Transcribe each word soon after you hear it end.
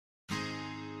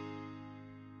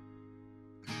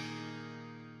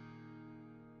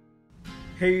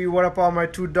Hey, what up all my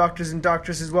tooth doctors and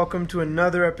doctresses? Welcome to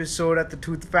another episode at the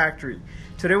Tooth Factory.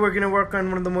 Today we're going to work on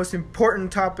one of the most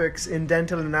important topics in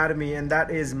dental anatomy, and that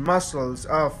is muscles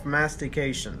of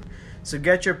mastication. So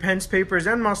get your pens, papers,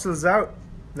 and muscles out.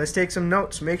 Let's take some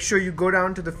notes. Make sure you go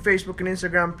down to the Facebook and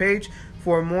Instagram page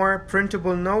for more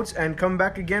printable notes and come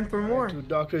back again for more. Tooth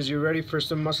doctors, you ready for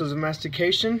some muscles of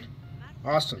mastication?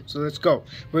 Awesome, so let's go.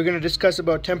 We're going to discuss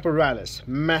about temporalis,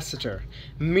 masseter,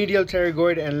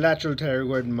 medialpterygoid, and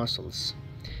lateralpterygoid muscles.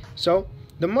 So,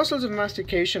 the muscles of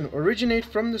mastication originate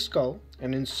from the skull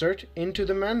and insert into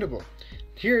the mandible.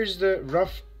 Here's the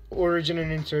rough origin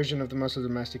and insertion of the muscles of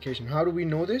mastication. How do we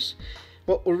know this?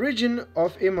 Well, origin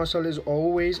of a muscle is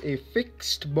always a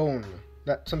fixed bone,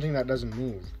 that's something that doesn't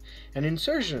move. And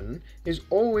insertion is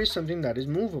always something that is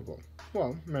movable.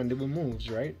 Well, mandible moves,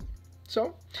 right?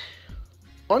 So,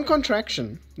 on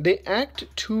contraction, they act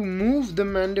to move the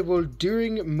mandible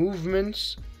during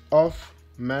movements of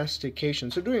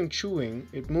mastication. So during chewing,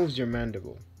 it moves your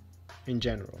mandible in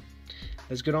general.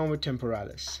 Let's get on with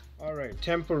temporalis. Alright,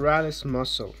 temporalis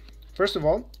muscle. First of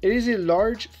all, it is a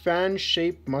large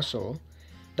fan-shaped muscle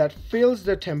that fills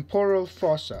the temporal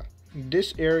fossa.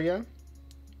 This area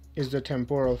is the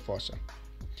temporal fossa.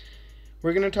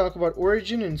 We're going to talk about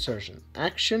origin, insertion,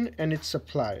 action, and its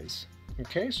supplies.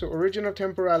 Okay, so origin of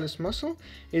temporalis muscle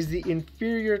is the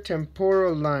inferior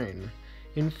temporal line.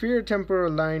 Inferior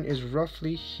temporal line is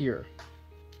roughly here.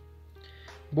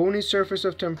 Bony surface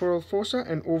of temporal fossa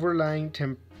and overlying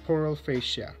temporal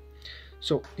fascia.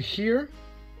 So here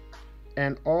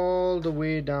and all the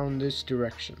way down this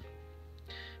direction.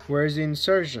 Whereas the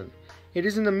insertion, it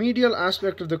is in the medial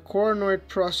aspect of the coronoid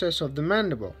process of the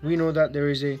mandible. We know that there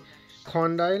is a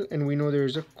condyle and we know there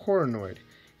is a coronoid.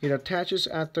 It attaches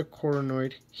at the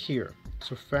coronoid here.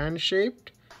 So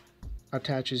fan-shaped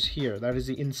attaches here. That is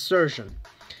the insertion.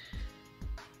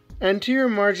 Anterior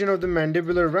margin of the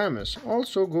mandibular ramus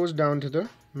also goes down to the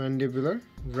mandibular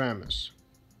ramus.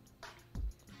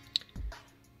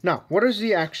 Now, what is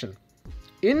the action?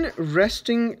 In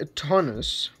resting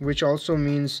tonus, which also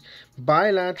means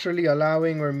bilaterally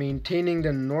allowing or maintaining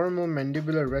the normal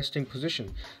mandibular resting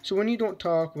position. So when you don't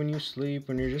talk, when you sleep,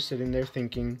 when you're just sitting there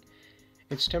thinking,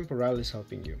 it's temporalis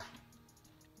helping you.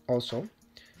 Also,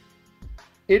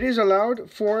 it is allowed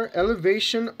for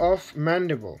elevation of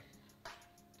mandible,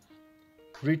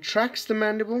 retracts the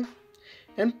mandible,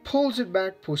 and pulls it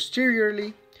back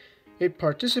posteriorly. It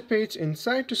participates in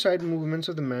side-to-side movements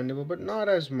of the mandible, but not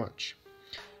as much.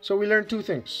 So we learned two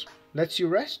things. Lets you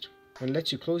rest and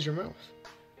lets you close your mouth.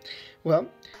 Well,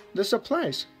 the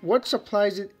supplies. What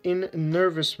supplies it in a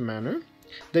nervous manner?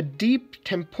 The deep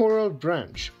temporal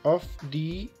branch of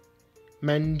the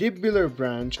mandibular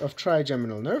branch of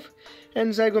trigeminal nerve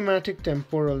and zygomatic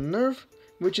temporal nerve,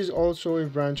 which is also a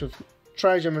branch of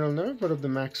trigeminal nerve but of the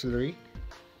maxillary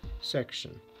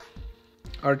section.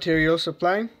 Arterial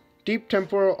supply, deep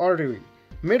temporal artery,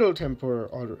 middle temporal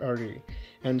artery,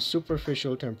 and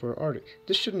superficial temporal artery.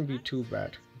 This shouldn't be too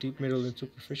bad. Deep, middle, and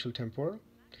superficial temporal.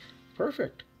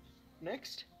 Perfect.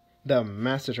 Next, the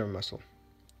masseter muscle.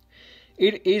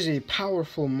 It is a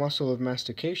powerful muscle of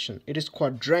mastication. It is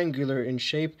quadrangular in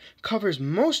shape, covers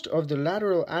most of the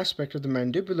lateral aspect of the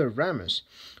mandibular ramus.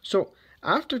 So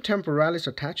after temporalis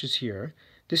attaches here,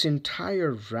 this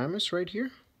entire ramus right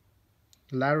here,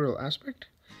 lateral aspect,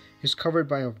 is covered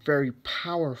by a very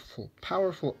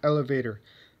powerful elevator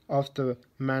of the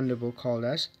mandible called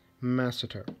as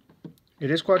masseter.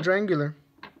 It is quadrangular.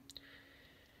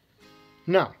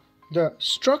 Now, the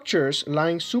structures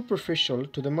lying superficial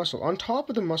to the muscle. On top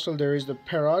of the muscle there is the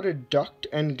parotid duct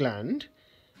and gland,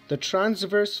 the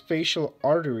transverse facial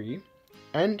artery,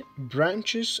 and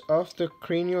branches of the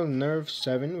cranial nerve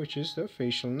 7, which is the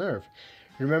facial nerve.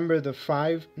 Remember the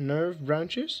 5 nerve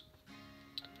branches?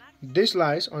 This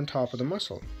lies on top of the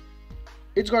muscle.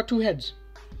 It's got 2 heads.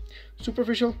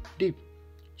 Superficial, deep.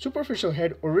 Superficial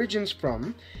head originates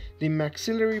from the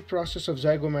maxillary process of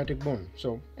zygomatic bone.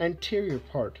 So anterior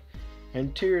part.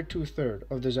 Anterior 2/3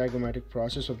 of the zygomatic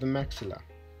process of the maxilla.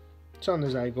 It's on the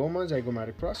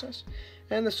zygomatic process.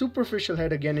 And the superficial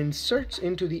head again inserts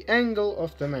into the angle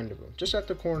of the mandible, just at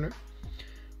the corner.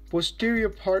 Posterior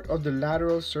part of the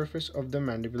lateral surface of the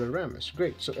mandibular ramus.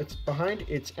 Great, so it's behind,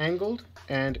 it's angled,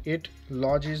 and it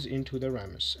lodges into the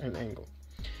ramus, an angle.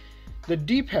 The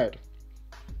deep head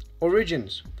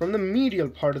origins from the medial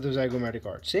part of the zygomatic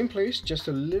arch. Same place, just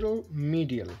a little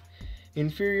medial.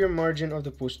 Inferior margin of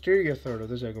the posterior third of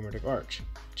the zygomatic arch.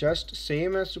 Just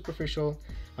same as superficial,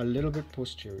 a little bit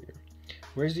posterior.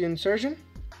 Where's the insertion?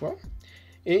 Well,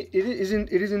 it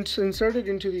is inserted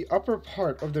into the upper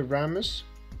part of the ramus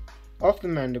of the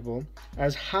mandible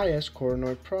as high as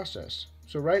coronoid process.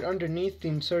 So right underneath the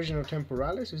insertion of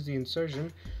temporalis is the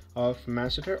insertion of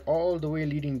masseter, all the way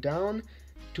leading down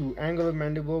to angle of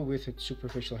mandible with its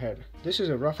superficial head. This is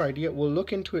a rough idea. We'll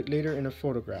look into it later in a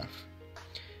photograph.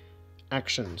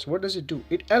 Actions. What does it do?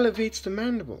 It elevates the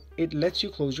mandible. It lets you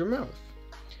close your mouth.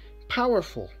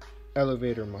 Powerful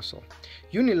elevator muscle.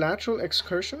 Unilateral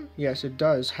excursion. Yes, it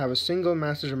does have a single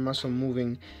masseter muscle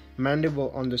moving mandible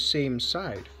on the same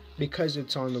side. Because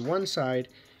it's on the one side,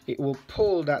 it will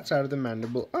pull that side of the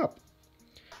mandible up.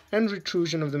 And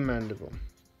retrusion of the mandible.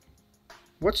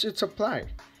 What's its supply?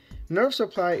 Nerve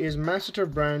supply is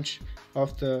masseter branch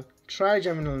of the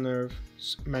trigeminal nerve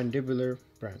mandibular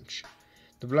branch.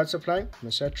 The blood supply,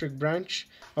 masseteric branch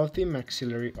of the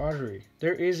maxillary artery.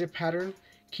 There is a pattern.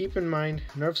 Keep in mind,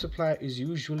 nerve supply is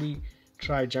usually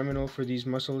trigeminal for these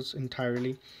muscles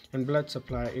entirely, and blood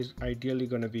supply is ideally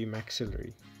going to be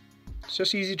maxillary. It's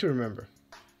just easy to remember.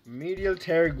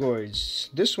 Medialpterygoids.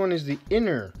 This one is the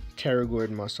inner pterygoid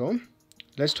muscle.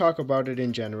 Let's talk about it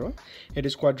in general. It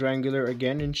is quadrangular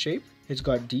again in shape. It's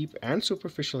got deep and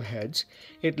superficial heads.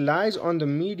 It lies on the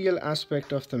medial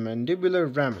aspect of the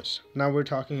mandibular ramus. Now we're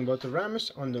talking about the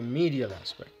ramus on the medial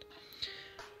aspect.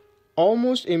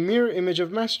 Almost a mirror image of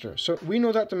masseter. So we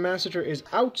know that the masseter is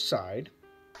outside,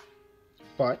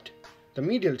 but the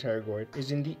medial pterygoid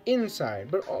is in the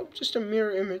inside, but all just a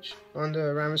mirror image on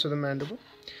the ramus of the mandible.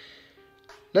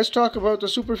 Let's talk about the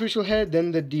superficial head,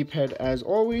 then the deep head as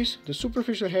always. The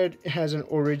superficial head has an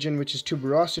origin which is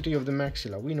tuberosity of the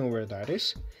maxilla. We know where that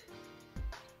is.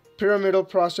 Pyramidal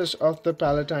process of the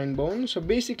palatine bone. So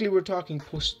basically we're talking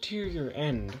posterior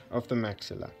end of the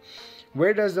maxilla.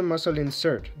 Where does the muscle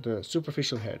insert the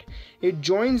superficial head? It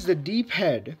joins the deep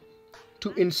head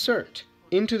to insert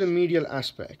into the medial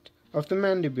aspect of the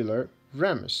mandibular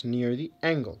ramus near the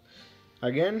angle.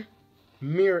 Again,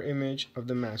 mirror image of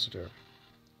the masseter.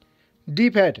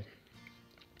 Deep head.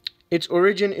 Its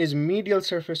origin is medial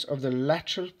surface of the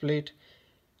lateral plate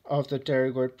of the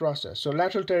pterygoid process. So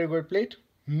lateral pterygoid plate,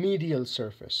 medial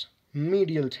surface.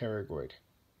 Medial pterygoid,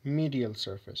 medial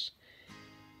surface.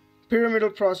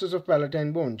 Pyramidal process of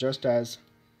palatine bone, just as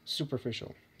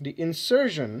superficial. The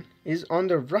insertion is on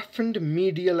the roughened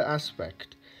medial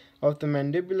aspect of the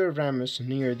mandibular ramus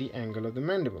near the angle of the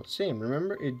mandible. Same,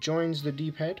 remember, it joins the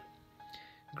deep head.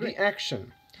 Great. The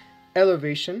action,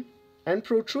 elevation and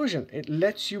protrusion. It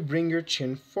lets you bring your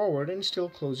chin forward and still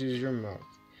closes your mouth.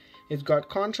 It's got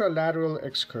contralateral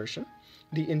excursion.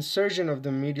 The insertion of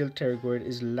the medial pterygoid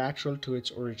is lateral to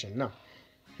its origin. Now,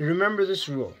 remember this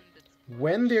rule.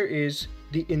 When there is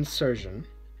the insertion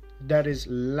that is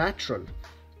lateral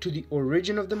to the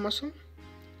origin of the muscle,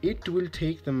 it will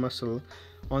take the muscle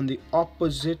on the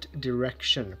opposite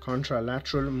direction,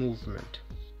 contralateral movement.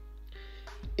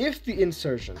 If the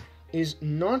insertion is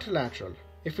not lateral,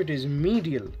 if it is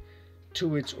medial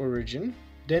to its origin,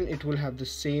 then it will have the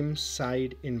same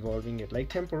side involving it, like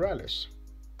temporalis.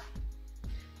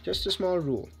 Just a small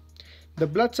rule. The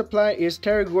blood supply is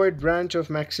pterygoid branch of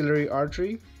maxillary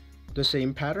artery, the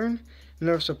same pattern.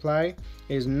 Nerve supply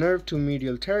is nerve to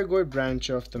medial pterygoid branch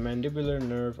of the mandibular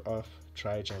nerve of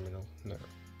trigeminal nerve.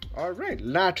 Alright,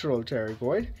 lateral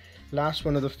pterygoid, last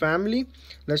one of the family.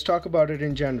 Let's talk about it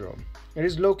in general. It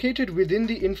is located within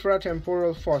the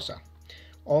infratemporal fossa.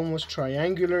 Almost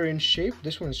triangular in shape.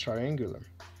 This one is triangular.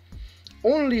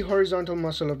 Only horizontal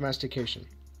muscle of mastication.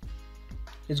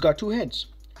 It's got two heads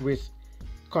with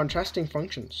contrasting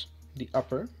functions. The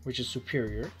upper, which is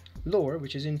superior, lower,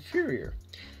 which is inferior.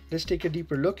 Let's take a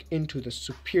deeper look into the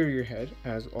superior head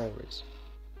as always.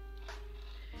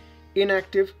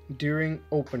 Inactive during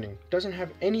opening. Doesn't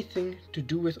have anything to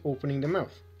do with opening the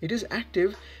mouth. It is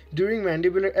active during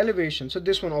mandibular elevation. So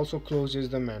this one also closes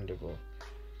the mandible.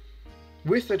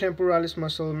 With the temporalis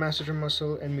muscle, masseter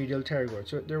muscle, and medial pterygoid.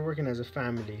 So they're working as a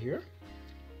family here.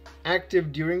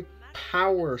 Active during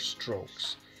power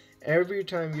strokes. Every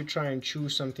time you try and chew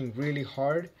something really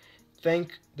hard,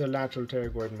 thank the lateral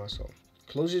pterygoid muscle.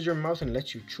 Closes your mouth and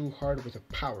lets you chew hard with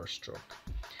a power stroke.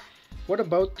 What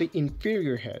about the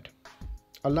inferior head?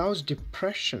 Allows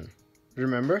depression.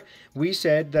 Remember, we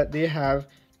said that they have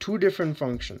two different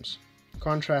functions.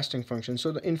 Contrasting function.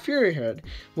 So the inferior head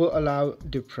will allow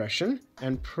depression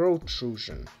and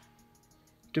protrusion.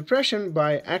 Depression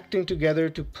by acting together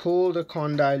to pull the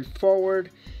condyle forward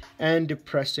and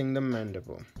depressing the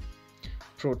mandible.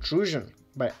 Protrusion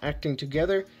by acting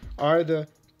together are the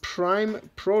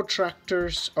prime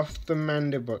protractors of the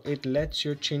mandible. It lets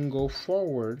your chin go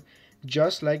forward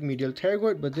just like medial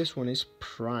pterygoid, but this one is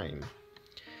prime.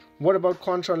 What about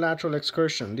contralateral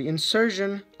excursion? The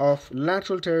insertion of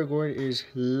lateral pterygoid is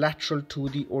lateral to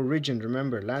the origin.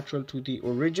 Remember, lateral to the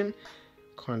origin,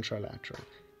 contralateral.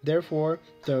 Therefore,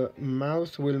 the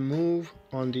mouth will move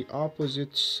on the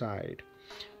opposite side.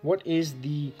 What is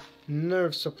the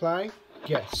nerve supply?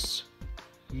 Guess.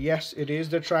 Yes, it is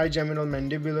the trigeminal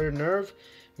mandibular nerve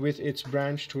with its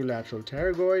branch to lateral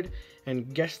pterygoid.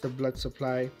 And guess the blood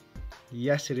supply?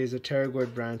 Yes, it is a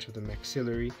pterygoid branch of the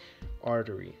maxillary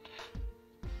artery.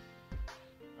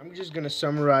 I'm just going to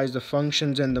summarize the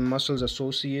functions and the muscles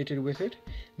associated with it.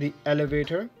 The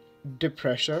elevator,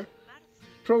 depressor,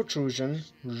 protrusion,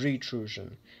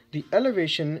 retrusion. The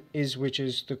elevation which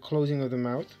is the closing of the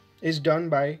mouth, is done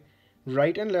by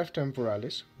right and left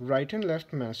temporalis, right and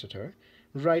left masseter,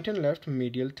 right and left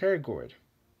medial pterygoid.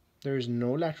 There is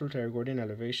no lateral pterygoid in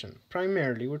elevation.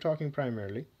 Primarily, we're talking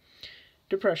primarily.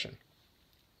 Depression,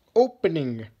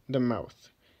 opening the mouth,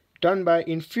 done by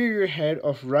inferior head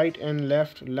of right and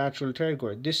left lateral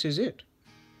pterygoid. This is it.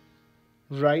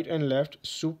 Right and left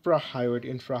suprahyoid,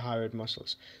 infrahyoid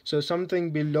muscles. So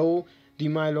something below the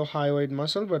mylohyoid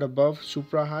muscle but above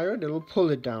suprahyoid, it will pull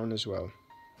it down as well.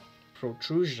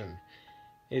 Protrusion.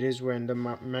 It is when the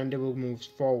mandible moves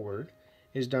forward.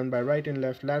 Is done by right and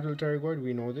left lateral pterygoid.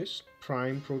 We know this.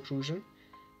 Prime protrusion.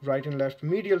 Right and left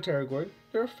medial pterygoid.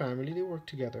 They're a family. They work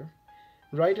together.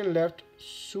 Right and left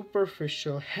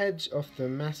superficial heads of the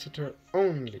masseter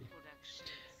only.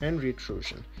 And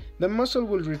retrusion. The muscle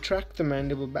will retract the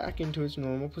mandible back into its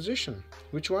normal position.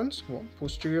 Which ones? Well,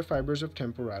 posterior fibers of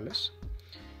temporalis.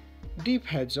 Deep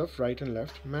heads of right and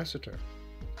left masseter.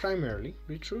 Primarily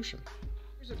retrusion.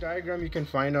 Here's a diagram you can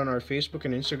find on our Facebook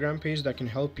and Instagram page that can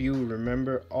help you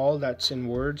remember all that's in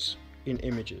words in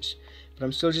images. But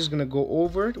I'm still just going to go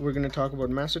over it. We're going to talk about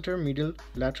masseter, medial,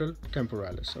 lateral,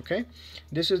 temporalis. Okay?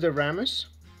 This is the ramus,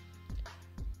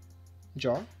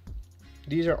 jaw.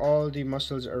 These are all the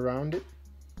muscles around it.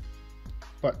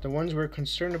 But the ones we're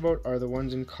concerned about are the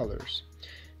ones in colors.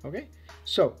 Okay?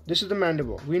 So, this is the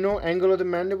mandible. We know angle of the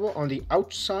mandible on the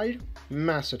outside,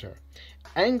 masseter.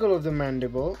 Angle of the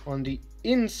mandible on the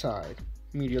inside,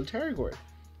 medial pterygoid.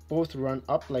 Both run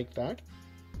up like that.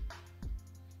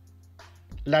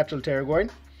 Lateral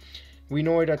pterygoid. We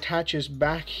know it attaches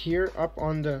back here up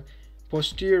on the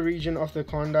posterior region of the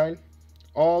condyle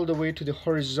all the way to the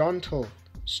horizontal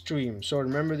stream. So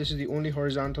remember, this is the only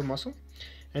horizontal muscle.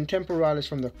 And temporalis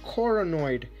from the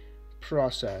coronoid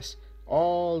process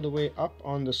all the way up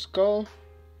on the skull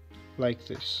like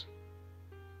this.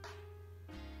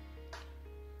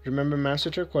 Remember,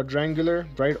 masseter, quadrangular,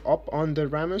 right up on the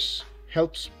ramus,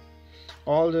 helps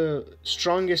all the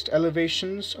strongest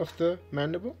elevations of the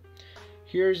mandible.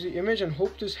 Here's the image, and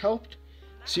hope this helped.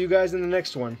 See you guys in the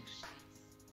next one.